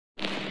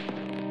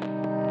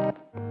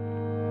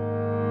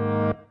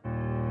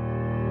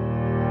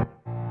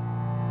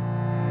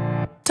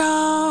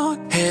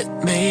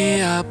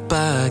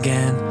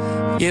again.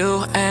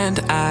 You and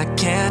I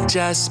can't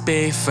just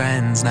be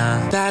friends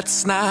now.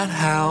 That's not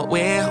how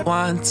we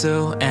want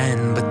to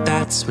end, but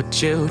that's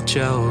what you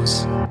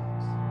chose.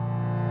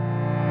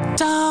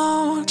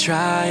 Don't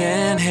try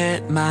and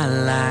hit my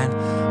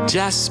line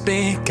just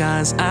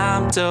because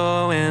I'm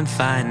doing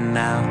fine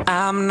now.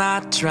 I'm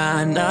not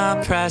trying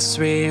to press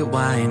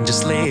rewind,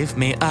 just leave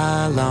me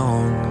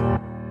alone.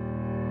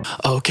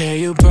 Okay,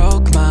 you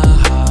broke my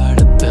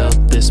heart, I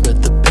built this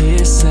with the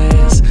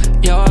pieces.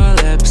 Your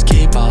lips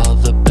keep all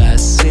the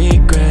best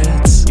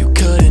secrets. You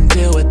couldn't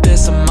deal with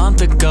this a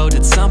month ago.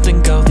 Did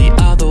something go the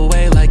other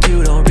way like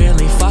you don't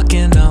really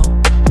fucking know?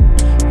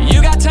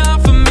 You got time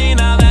for me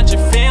now that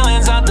your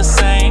feelings aren't the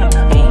same,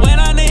 but when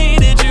I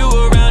needed you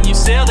around, you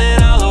sealed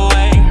it all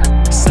away.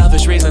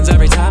 Selfish reasons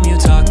every time you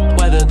talk,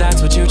 whether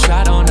that's what you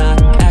tried or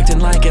not. Acting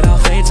like it all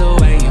fades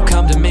away. You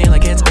come to me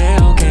like it's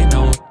okay,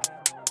 no.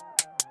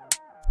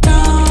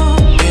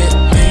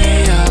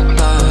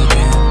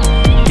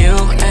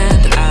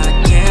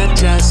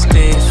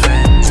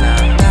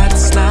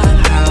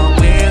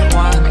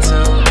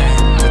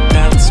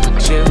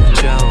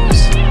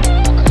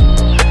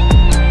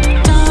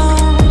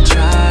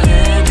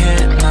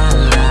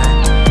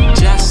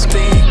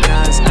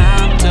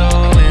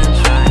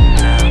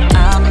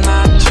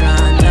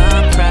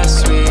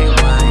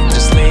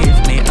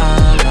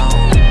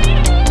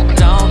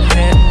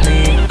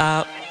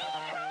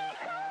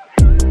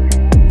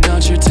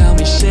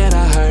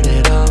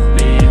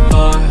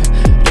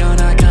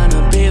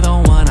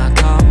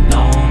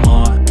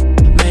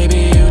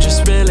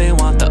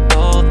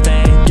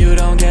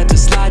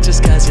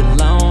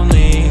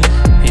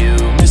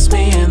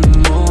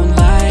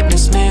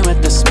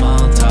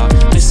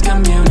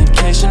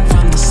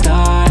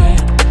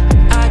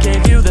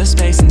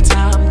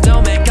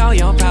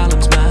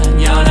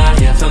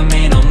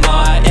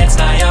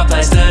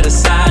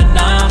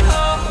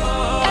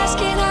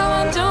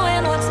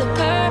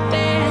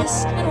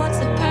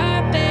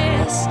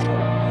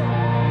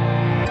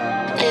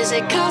 Is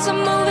it 'cause I'm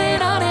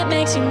moving on, it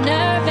makes you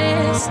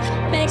nervous,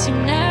 makes you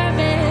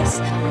nervous?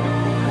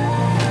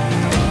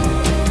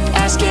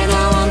 Asking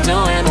how I'm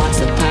doing, what's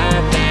the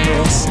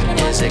purpose?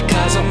 Is it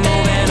 'cause I'm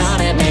moving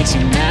on, it makes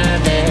you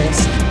nervous?